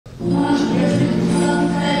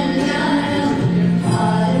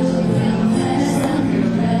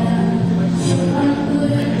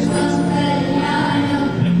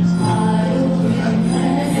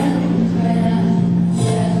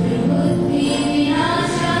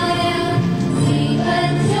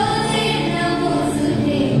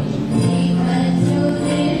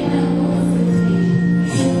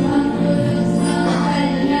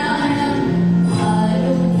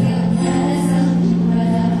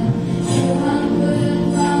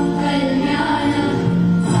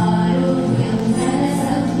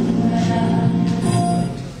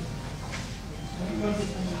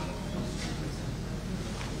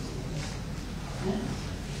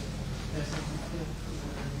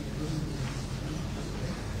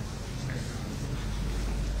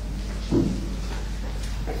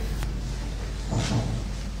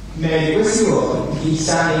May I request you all to keep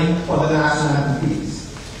standing for the national anthem,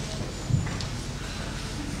 please.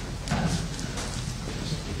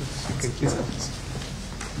 Okay, please come.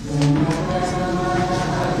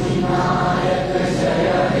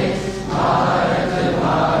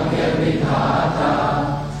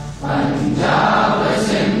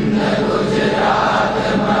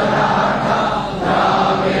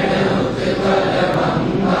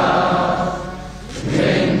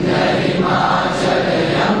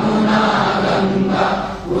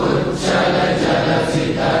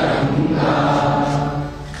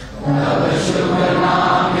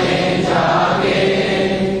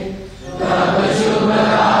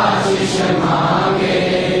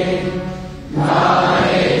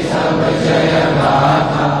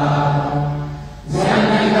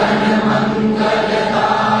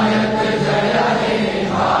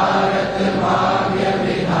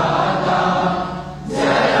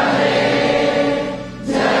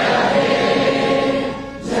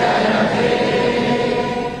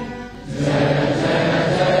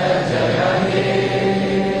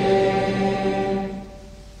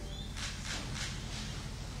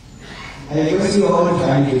 I request you all to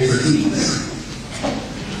kindly take your seats.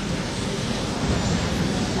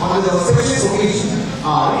 On this auspicious occasion,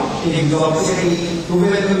 I take the opportunity to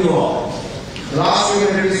welcome you all. Rashtriya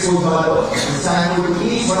Military School Dholpur is thankful to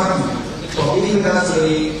each one of you for being with us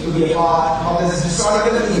today to be a part of this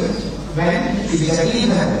historical event when Jagdeep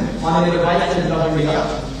Dhankhar, Honorable Vice President of India,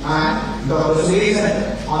 and Dr.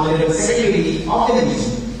 Sansad, Honorable Secretary of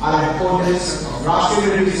Television, are at headquarters of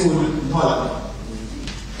Rashtriya Military School Dholpur.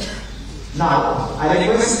 Now, I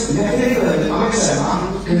request Lieutenant Colonel Amit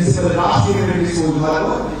Sharma, Principal Rashtriya Military School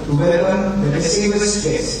Dholpur, to welcome the distinguished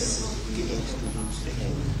guests.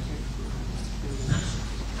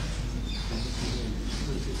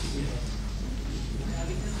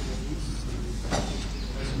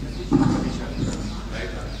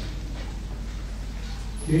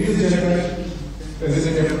 Ladies and gentlemen,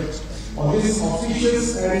 President, on this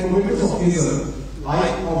auspicious and momentous occasion, I,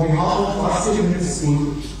 on behalf of Rashtriya Military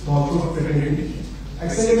School, Dholpur fraternity,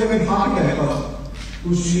 extend a very hearty welcome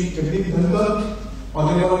to Shri Jagdeep Dhankhar,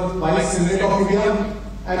 Honorable Vice President of India,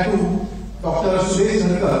 and to Dr.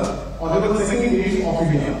 Dhankhar, Honorable Secretary of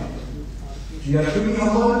India. We are truly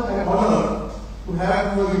humbled and honored to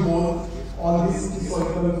have you both on this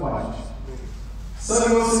historical point.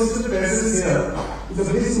 Sir, your sister presence here is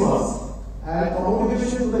a bliss to us and a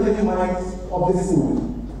motivation to the young minds of this school.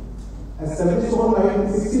 Established on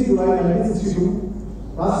 1960 July 1962,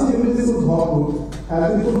 Rashtriya Military School Dholpur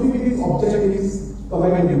has been fulfilling its objectives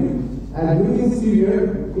commendably, and during this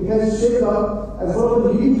period, it has shaped up as one of the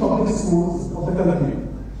leading public schools of the country,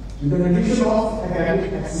 with a tradition of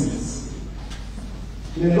academic excellence.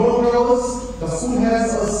 In a long travels, the school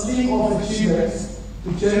has a stream of achievements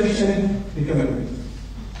to cherish and recommend.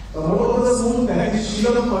 The motto of the school is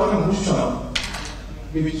Shilam Param Bhusham,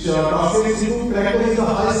 which translates into character is the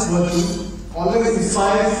highest virtue, always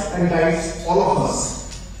inspires and guides all of us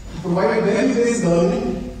to provide value-based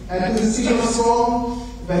learning and to instill a strong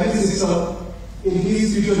value system in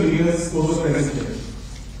these future leaders close to present.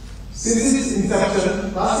 Since its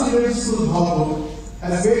inception, Rashtriya Military School Dholpur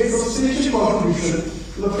has made a substantial contribution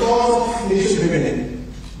to the cause of nation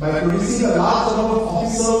building by producing a large number of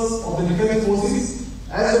officers of the defense forces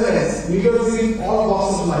as well as leaders in all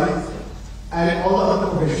walks of life and all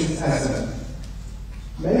other professions as well.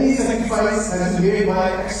 Many sacrifices have been made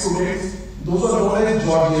by ex-students, those who are known as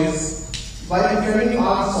Georgians, by defending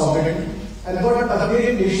our sovereignty and what a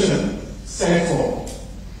great nation stands for.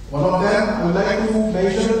 One of them I would like to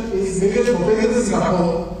mention is Major Bhupendra Singh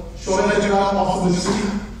Rathore, Shaurya Chakra of the Ministry,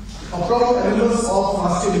 a proud alumnus of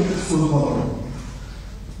Rashtriya Military School Dholpur.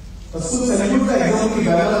 The school salutes the exemplary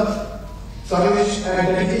valor, courage and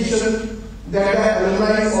dedication that the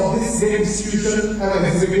alumni of this great institution have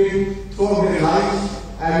exhibited throughout their life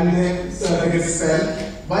and in their career span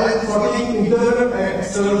while thwarting internal and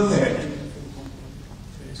external threat.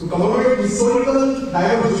 To commemorate the historical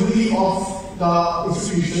diamond jubilee of the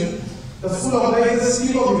institution, the school organizes a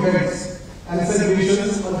series of events and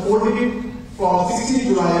celebrations unfolding from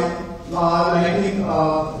 16 July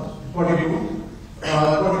 2022,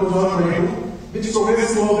 which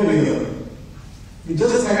progressed throughout the year. We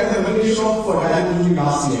just had the celebration of Diamond Jubilee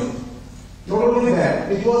last year. Not only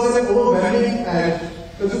that, it was an overwhelming and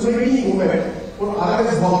consummate movement for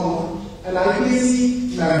RMS Dholpur, an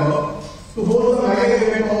IPAC member, to hold the mega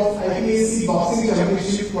event of IPAC Boxing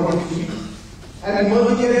Championship 23 and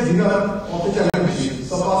emerging as winner of the championship,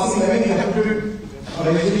 surpassing many reputed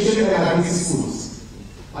residential and IPAC schools.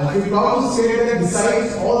 I feel proud to say that besides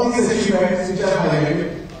all these achievements which I have highlighted,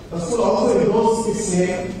 the school also endorsed its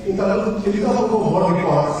name in the Book World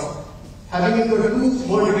Records, having the 2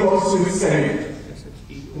 world records to its credit.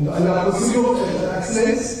 In the pursuit of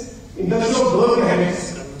excellence, induction of girl cadets,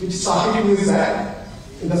 which started years back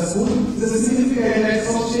in the school, is a significant and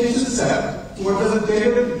substantial step towards the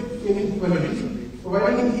career inequality,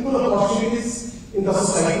 providing equal opportunities in the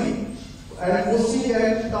society and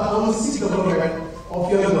fostering the holistic development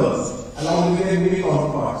of young girls along with their male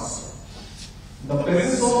counterparts. The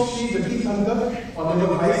presence of Shri Jagdeep Dhankhar,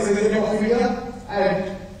 Honorable Vice President of India,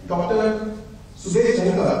 and Dr. Sansad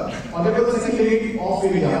Television, Honorable Second Lady of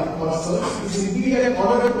India, is indeed an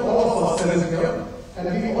honor to all of us present here, and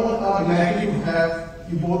we all are delighted to have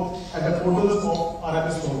you both at the portals of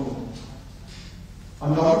RMS Dholpur.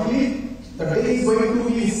 Undoubtedly, the day is going to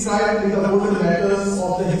be inscribed in the golden letters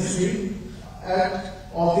of the history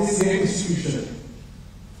of this great institution.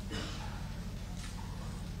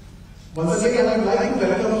 Once again, I would like to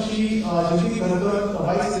welcome Shri Jagdeep Dhankhar, the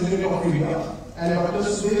Vice President of India, and Dr.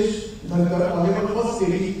 Sansad Dhankhar, Honorable First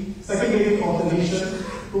Lady, Second Lady of the nation,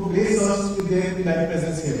 to grace us with their benign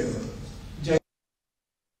presence here.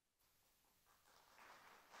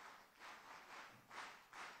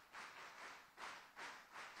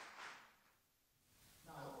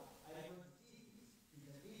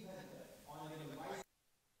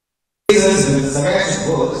 With the sagacious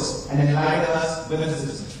words and enlighten us with his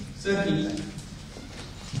wisdom. Certainly.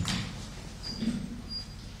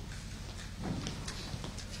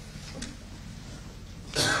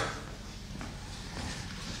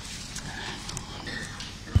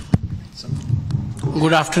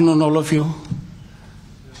 Good afternoon, all of you.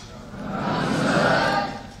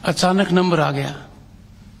 अचानक number आ गया.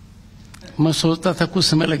 मैं सोचता था कुछ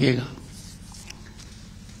समय लगेगा,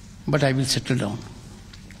 but I will settle down.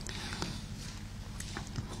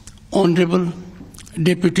 Honorable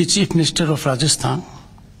Deputy Chief Minister of Rajasthan,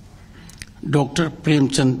 Dr.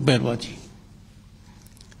 Premchand Bairwaji,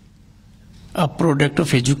 a product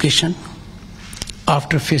of education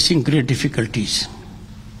after facing great difficulties.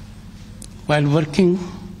 While working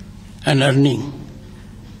and earning,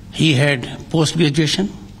 he had post-graduation,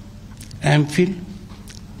 MPhil,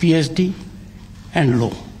 PhD, and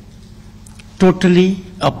law. Totally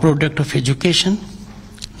a product of education.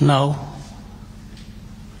 Now,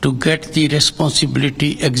 to get the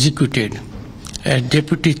responsibility executed as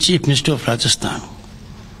Deputy Chief Minister of Rajasthan.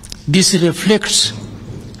 This reflects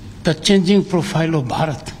the changing profile of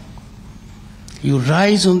Bharat. You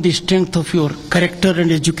rise on the strength of your character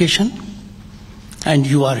and education, and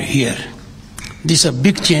you are here. This is a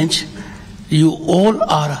big change. You all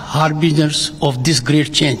are harbingers of this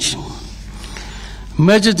great change.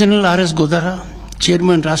 Major General R.S. Godara,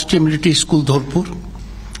 Chairman Rashtriya Military School, Dholpur,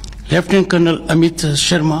 Lieutenant Colonel Amit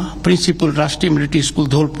Sharma, Principal Rashtriya Military School,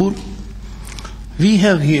 Dholpur. We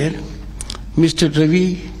have here Mr.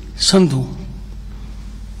 Ravi Sandhu.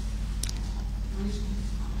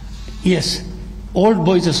 Yes, Old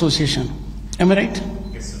Boys Association. Am I right?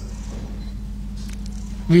 Yes, sir.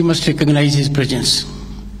 We must recognize his presence.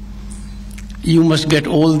 You must get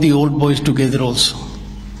all the old boys together also.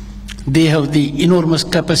 They have the enormous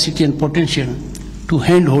capacity and potential to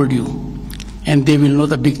handhold you, and they will know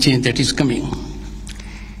the big change that is coming.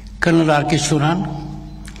 Colonel R.K. Chauhan,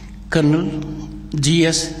 Colonel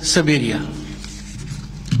G.S. Saberia.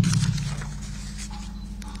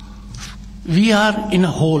 We are in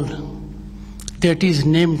a hall that is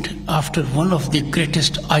named after one of the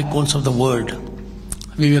greatest icons of the world,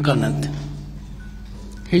 Vivekananda.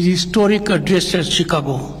 His historic address at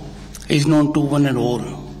Chicago is known to one and all.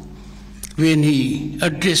 When he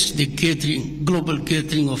addressed the gathering, global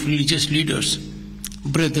gathering of religious leaders,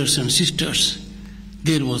 brothers and sisters,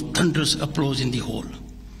 there was thunderous applause in the hall.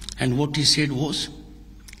 And what he said was,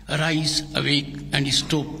 "Arise, awake, and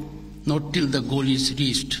stop, not till the goal is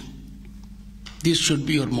reached." This should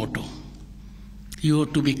be your motto. You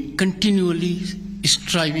have to be continually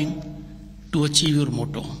striving to achieve your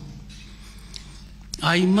motto.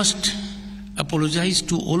 I must apologize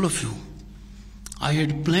to all of you. I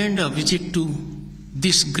had planned a visit to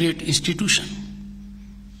this great institution,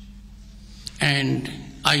 and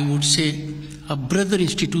I would say a brother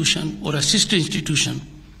institution or a sister institution,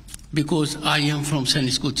 because I am from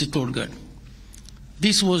Sainik School, Chittorgarh.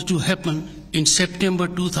 This was to happen in September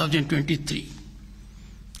 2023.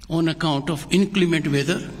 On account of inclement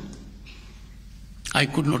weather, I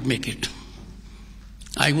could not make it.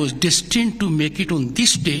 I was destined to make it on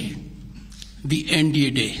this day, the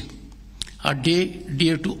NDA day, a day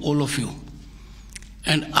dear to all of you,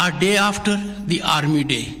 and a day after the Army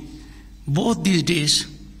Day. Both these days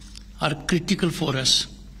are critical for us.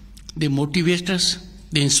 They motivate us,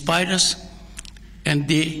 they inspire us, and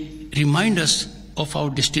they remind us of our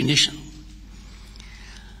destination.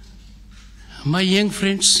 My young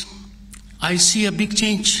friends, I see a big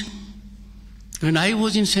change. When I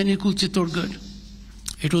was in Sainik School, Chittorgarh,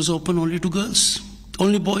 it was open only to girls,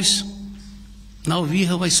 only boys. Now we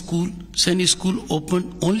have a school, Sainik School,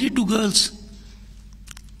 open only to girls.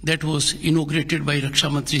 That was inaugurated by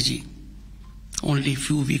Raksha Mantri ji only a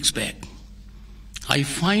few weeks back. I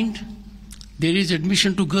find there is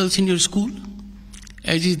admission to girls in your school,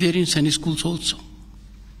 as is there in Sainik schools also.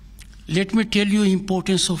 Let me tell you the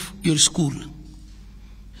importance of your school.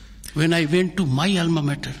 When I went to my alma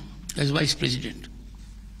mater as vice president,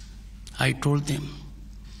 I told them,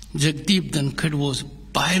 Jagdeep Dhankhar was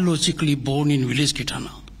biologically born in village Kitana,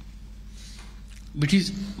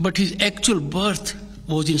 but his actual birth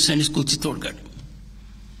was in Sainik School, Chittorgarh.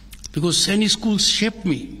 Because Sainik School shaped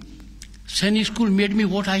me. Sainik School made me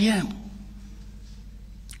what I am.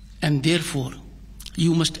 And therefore,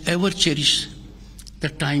 you must ever cherish the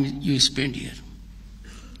time you spend here.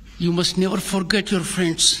 You must never forget your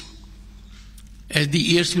friends. As the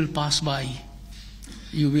years will pass by,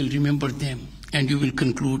 you will remember them and you will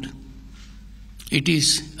conclude it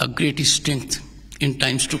is a great strength in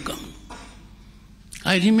times to come.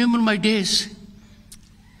 I remember my days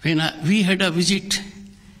when we had a visit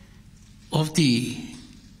of the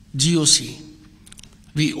GOC.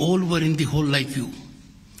 We all were in the hall like you,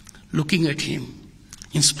 looking at him,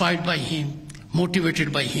 inspired by him,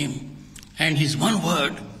 motivated by him, and his one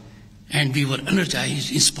word, and we were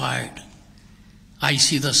energized, inspired. I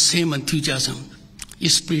see the same enthusiasm,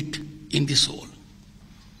 spirit in this hall.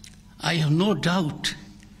 I have no doubt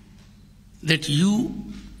that you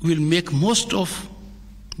will make most of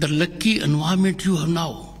the lucky environment you have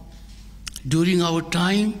now. During our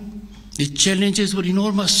time, the challenges were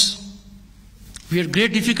enormous. We had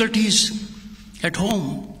great difficulties at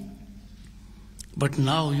home. But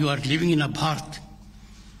now you are living in a Bharat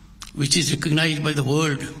which is recognized by the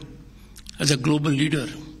world as a global leader,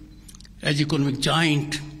 as economic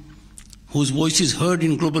giant, whose voice is heard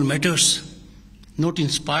in global matters, not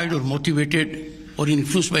inspired or motivated or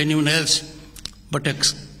influenced by anyone else, but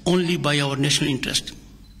only by our national interest.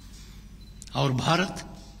 Our Bharat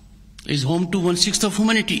is home to 1/6 of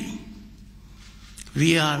humanity.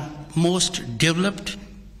 We are most developed,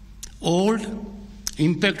 old,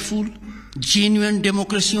 impactful, genuine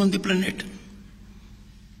democracy on the planet.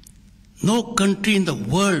 No country in the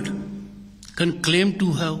world can claim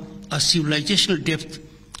to have a civilizational depth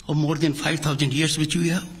of more than 5,000 years, which we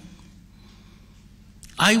have.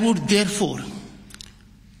 I would therefore,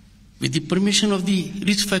 with the permission of the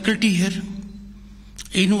rich faculty here,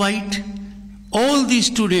 invite all the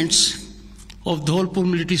students of Dholpur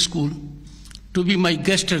Military School to be my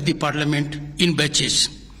guest at the Parliament in batches.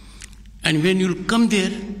 And when you come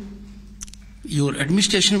there, your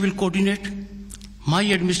administration will coordinate, my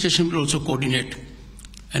administration will also coordinate.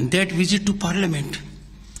 And that visit to Parliament,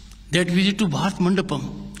 that visit to Bharat Mandapam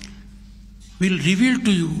will reveal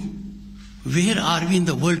to you where are we in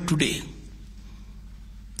the world today.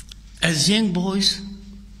 As young boys,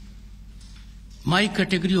 my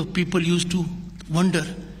category of people used to wonder,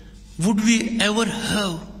 would we ever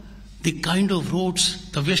have the kind of roads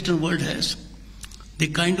the Western world has, the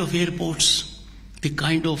kind of airports, the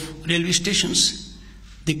kind of railway stations,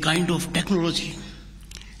 the kind of technology.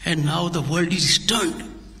 And now the world is stunned.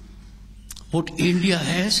 What India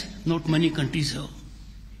has, not many countries have.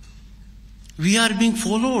 We are being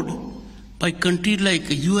followed by countries like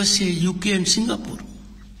USA, UK and Singapore.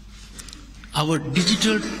 Our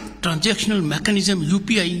digital transactional mechanism,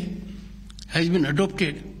 UPI, has been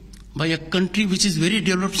adopted by a country which is very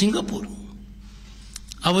developed, Singapore.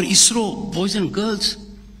 Our ISRO, boys and girls,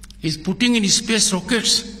 is putting in space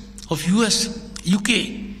rockets of US,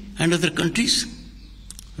 UK and other countries.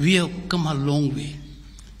 We have come a long way.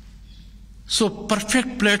 So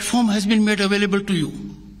perfect platform has been made available to you.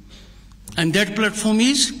 And that platform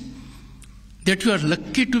is that you are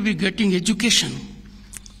lucky to be getting education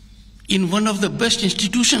in one of the best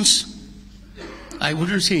institutions, I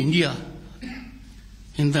wouldn't say India,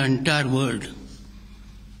 in the entire world.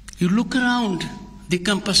 You look around the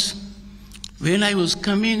campus. When I was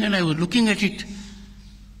coming and I was looking at it,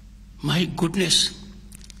 my goodness,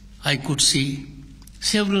 I could see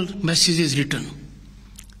several messages written.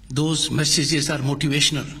 Those messages are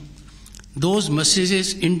motivational. Those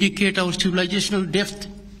messages indicate our civilizational depth,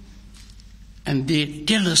 and they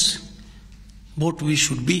tell us what we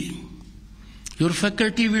should be. Your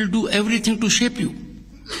faculty will do everything to shape you,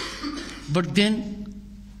 but then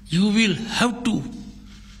you will have to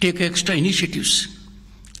take extra initiatives,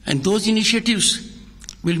 and those initiatives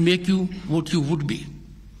will make you what you would be.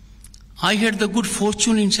 I had the good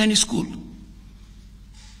fortune in Sainik School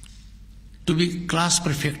to be class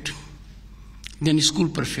prefect, then school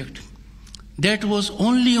prefect. That was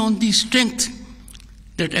only on the strength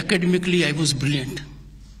that academically I was brilliant.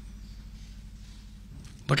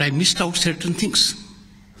 But I missed out certain things.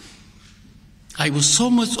 I was so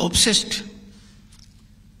much obsessed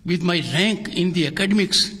with my rank in the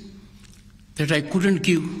academics that I couldn't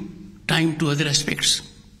give time to other aspects.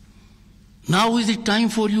 Now is the time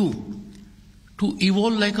for you to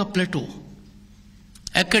evolve like a plateau.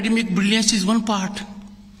 Academic brilliance is one part,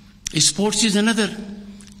 sports is another,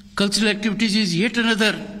 cultural activities is yet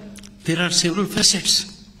another. There are several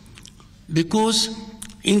facets. Because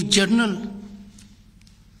in general,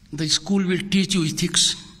 the school will teach you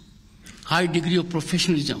ethics, high degree of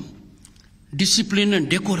professionalism, discipline and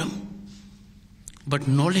decorum. But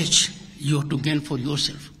knowledge you have to gain for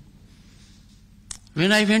yourself.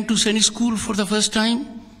 When I went to Sainik School for the first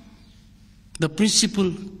time, the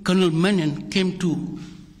principal, Colonel Menon, came to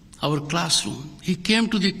our classroom. He came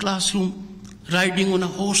to the classroom riding on a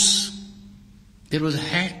horse. There was a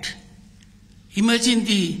hat. Imagine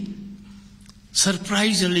the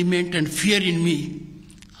surprise element and fear in me.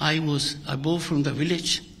 I was above from the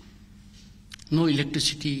village. No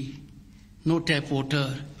electricity, no tap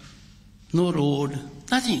water, no road,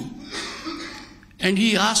 nothing. And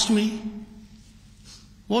he asked me,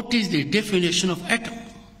 what is the definition of atom?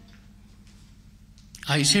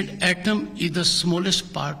 I said, atom is the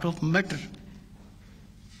smallest part of matter.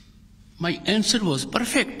 My answer was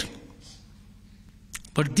perfect.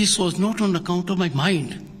 But this was not on account of my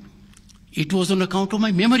mind. It was on account of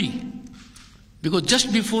my memory. Because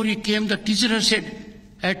just before he came, the teacher said,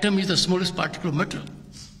 atom is the smallest particle of matter.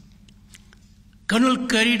 Colonel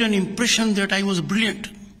carried an impression that I was brilliant.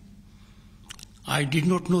 I did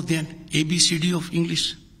not know then ABCD of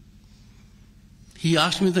English. He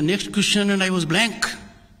asked me the next question and I was blank.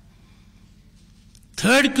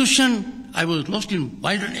 Third question, I was lost in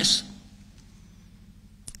wilderness.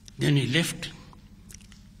 Then he left.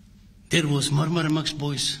 There was murmur amongst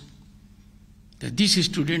boys that this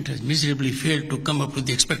student has miserably failed to come up with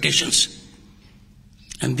the expectations.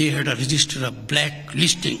 And they had a register, a black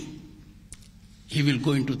listing. He will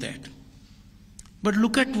go into that. But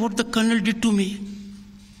look at what the colonel did to me.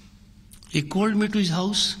 He called me to his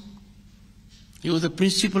house. He was the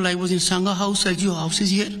principal. I was in Sangha house, as your house is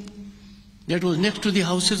here. That was next to the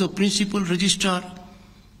houses of principal, registrar.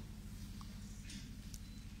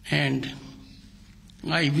 And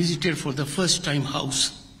I visited for the first time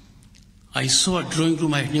house. I saw a drawing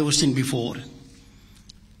room I had never seen before.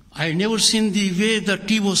 I had never seen the way the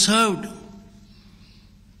tea was served.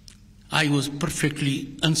 I was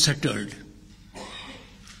perfectly unsettled.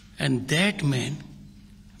 And that man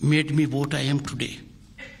made me what I am today.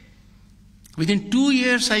 Within 2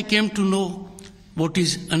 years, I came to know what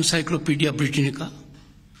is Encyclopedia Britannica,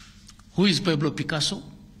 who is Pablo Picasso.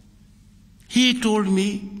 He told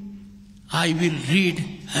me, I will read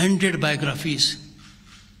 100 biographies.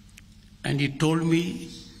 And he told me,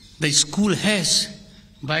 the school has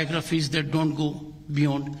biographies that don't go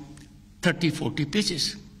beyond 30, 40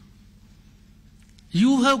 pages.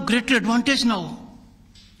 You have greater advantage now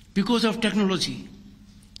because of technology.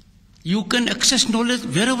 You can access knowledge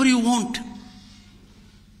wherever you want.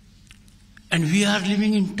 And we are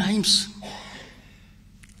living in times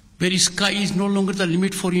where sky is no longer the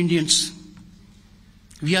limit for Indians.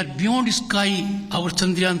 We are beyond sky. Our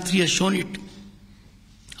Chandrayaan 3 has shown it.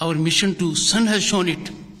 Our mission to sun has shown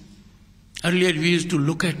it. Earlier we used to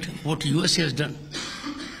look at what USA has done.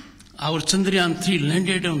 Our Chandrayaan 3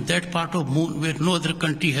 landed on that part of moon where no other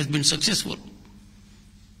country has been successful.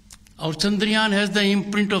 Our Chandrayaan has the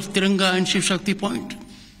imprint of Tiranga and Shiv Shakti Point.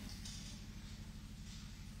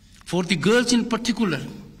 For the girls in particular,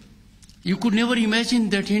 you could never imagine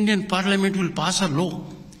that Indian Parliament will pass a law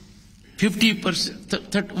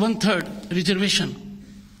 50%, one-third reservation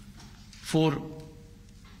for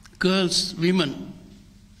girls, women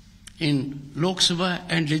in Lok Sabha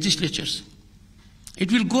and legislatures.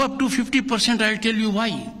 It will go up to 50%, I'll tell you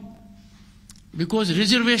why. Because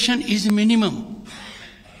reservation is minimum.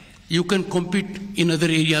 You can compete in other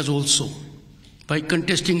areas also by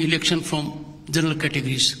contesting election from general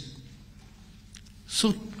categories.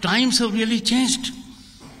 So times have really changed.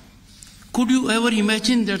 Could you ever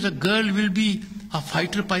imagine that a girl will be a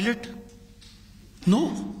fighter pilot?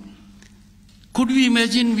 No. Could we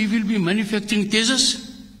imagine we will be manufacturing Tejas,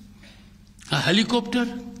 a helicopter,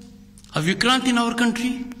 a Vikrant in our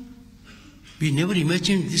country? We never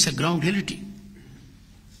imagined this a ground reality.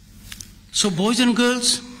 So boys and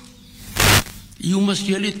girls, you must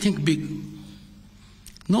really think big.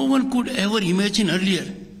 No one could ever imagine earlier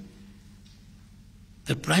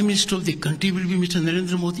the Prime Minister of the country will be Mr.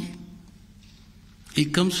 Narendra Modi. He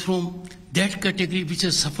comes from that category which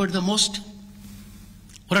has suffered the most.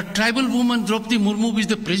 Or a tribal woman, Draupadi Murmu, is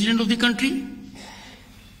the President of the country.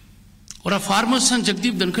 Or a farmer's son,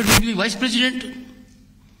 Jagdeep Dhankhar, will be Vice President.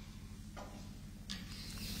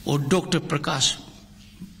 Or Dr. Prakash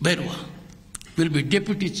Bairwa will be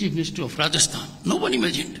Deputy Chief Minister of Rajasthan. No one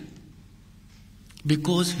imagined.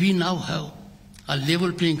 Because we now have a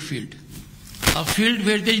level playing field. A field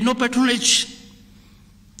where there is no patronage.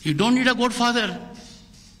 You don't need a godfather.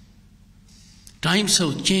 Times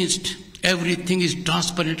have changed. Everything is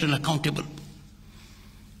transparent and accountable.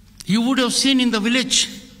 You would have seen in the village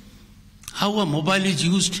how a mobile is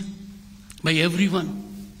used by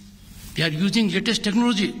everyone. They are using latest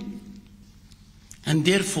technology and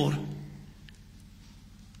therefore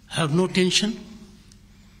have no tension,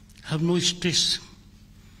 have no stress.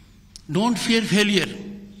 Don't fear failure,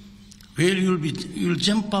 where you will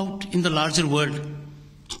jump out in the larger world.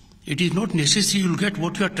 It is not necessary you will get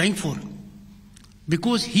what you are trying for,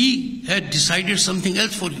 because he had decided something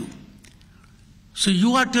else for you. So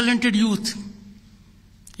you are talented youth.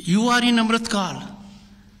 You are in Amrit Kal.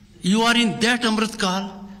 You are in that Amrit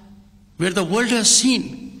Kal where the world has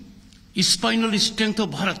seen the spinal strength of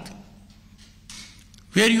Bharat,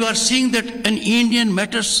 where you are seeing that an Indian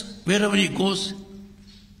matters wherever he goes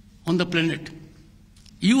on the planet.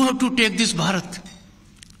 You have to take this Bharat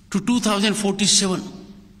to 2047,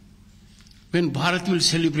 when Bharat will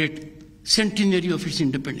celebrate centenary of its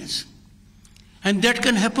independence. And that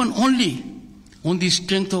can happen only on the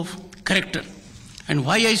strength of character. And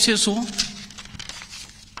why I say so?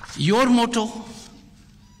 Your motto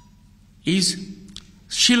is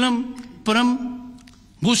Shilam Param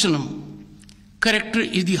Bhushanam. Character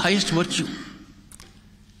is the highest virtue.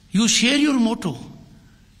 You share your motto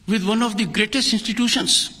with one of the greatest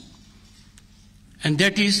institutions, and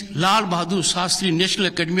that is Lal Bahadur Shastri National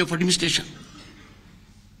Academy of Administration.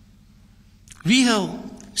 We have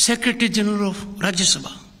Secretary General of Rajya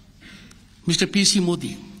Sabha, Mr. P.C.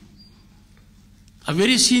 Modi. A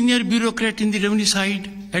very senior bureaucrat in the revenue side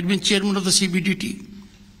had been chairman of the CBDT,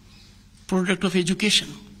 product of education.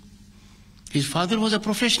 His father was a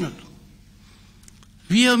professional.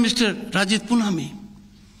 We have Mr. Rajit Punami.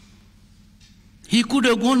 He could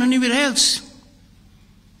have gone anywhere else.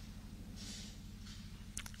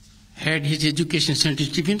 Had his education St.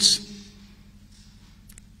 Stephen's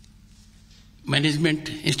Management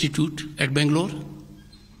Institute at Bangalore.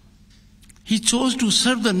 He chose to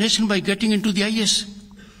serve the nation by getting into the IS.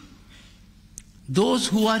 Those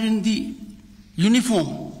who are in the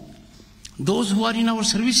uniform, those who are in our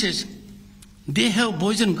services, they have,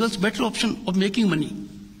 boys and girls, better option of making money.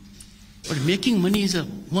 But making money is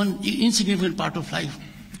one insignificant part of life.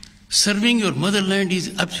 Serving your motherland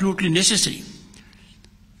is absolutely necessary.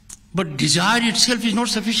 But desire itself is not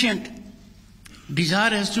sufficient.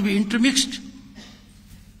 Desire has to be intermixed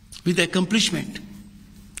with accomplishment.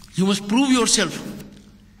 You must prove yourself.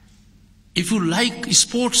 If you like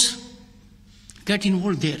sports, get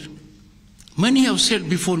involved there. Many have said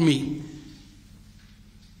before me,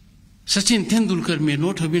 Sachin Tendulkar may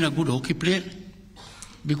not have been a good hockey player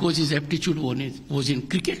because his aptitude was in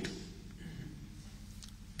cricket.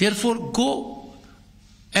 Therefore, go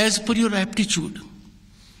as per your aptitude.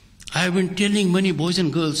 I have been telling many boys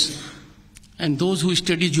and girls, and those who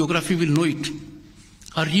study geography will know it.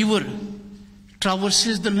 A river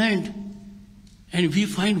traverses the land, and we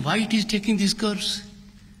find why it is taking these curves.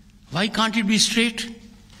 Why can't it be straight?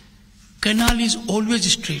 Canal is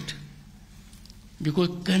always straight, because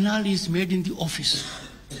canal is made in the office.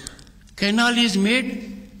 Canal is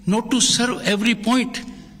made not to serve every point.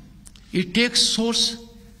 It takes source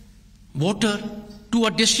water to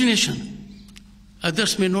a destination.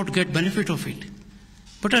 Others may not get benefit of it.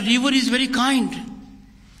 But a river is very kind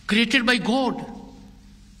created by God.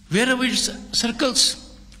 Wherever it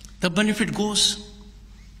circles, the benefit goes.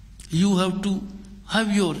 You have to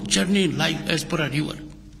have your journey in life as per a river.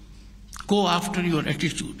 Go after your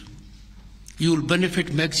attitude. You will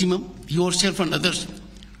benefit maximum, yourself and others.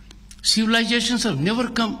 Civilizations have never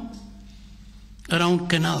come around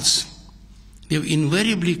canals. They have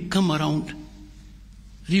invariably come around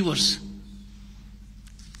rivers.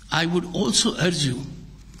 I would also urge you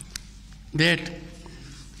that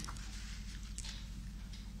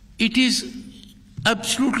it is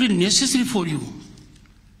absolutely necessary for you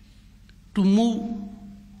to move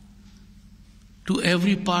to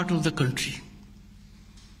every part of the country.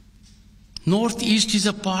 Northeast is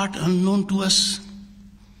a part unknown to us.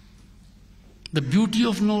 The beauty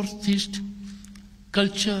of Northeast,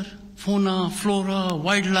 culture, fauna, flora,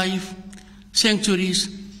 wildlife, sanctuaries,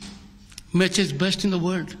 matches best in the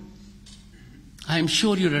world. I am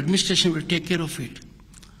sure your administration will take care of it,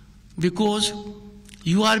 because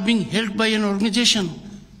you are being held by an organization.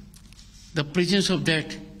 The presence of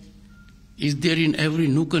that is there in every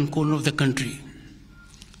nook and corner of the country.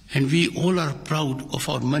 And we all are proud of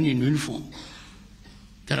our men in uniform.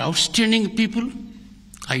 They are outstanding people.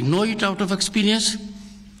 I know it out of experience.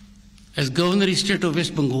 As Governor State of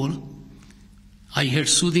West Bengal, I had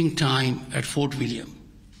soothing time at Fort William.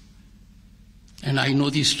 And I know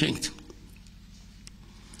the strength.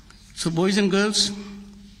 So boys and girls,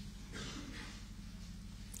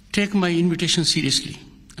 take my invitation seriously.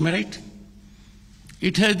 Am I right?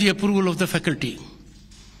 It has the approval of the faculty.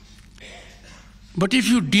 But if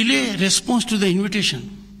you delay response to the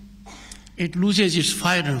invitation, it loses its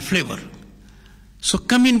fire and flavor. So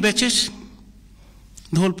come in batches.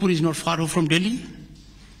 Dholpur is not far off from Delhi.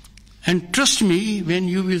 And trust me, when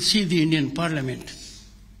you will see the Indian Parliament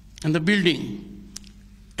and the building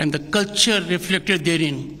and the culture reflected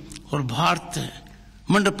therein, or Bharat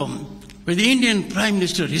Mandapam, where the Indian Prime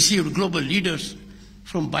Minister received global leaders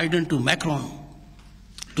from Biden to Macron,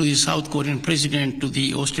 to the South Korean President, to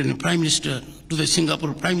the Australian Prime Minister, to the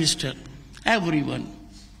Singapore Prime Minister, everyone,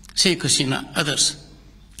 Sheikh Hasina, others.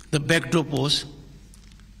 The backdrop was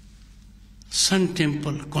Sun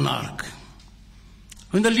Temple, Konark.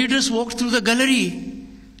 When the leaders walked through the gallery,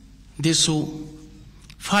 they saw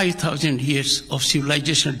 5,000 years of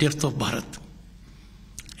civilization depth of Bharat.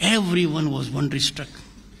 Everyone was wonder-struck,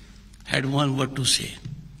 had one word to say.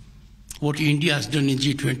 What India has done in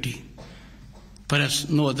G20, perhaps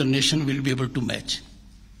no other nation will be able to match.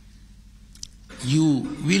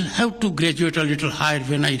 You will have to graduate a little higher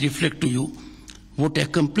when I reflect to you what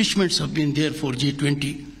accomplishments have been there for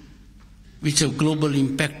G20, which have global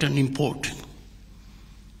impact and import.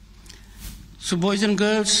 So boys and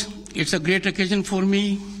girls, it's a great occasion for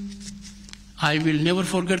me. I will never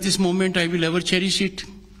forget this moment. I will ever cherish it.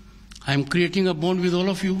 I am creating a bond with all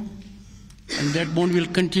of you, and that bond will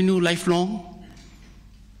continue lifelong.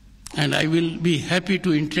 And I will be happy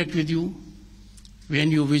to interact with you when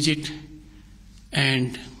you visit,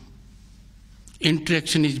 and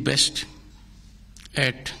interaction is best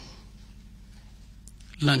at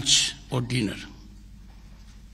lunch or dinner.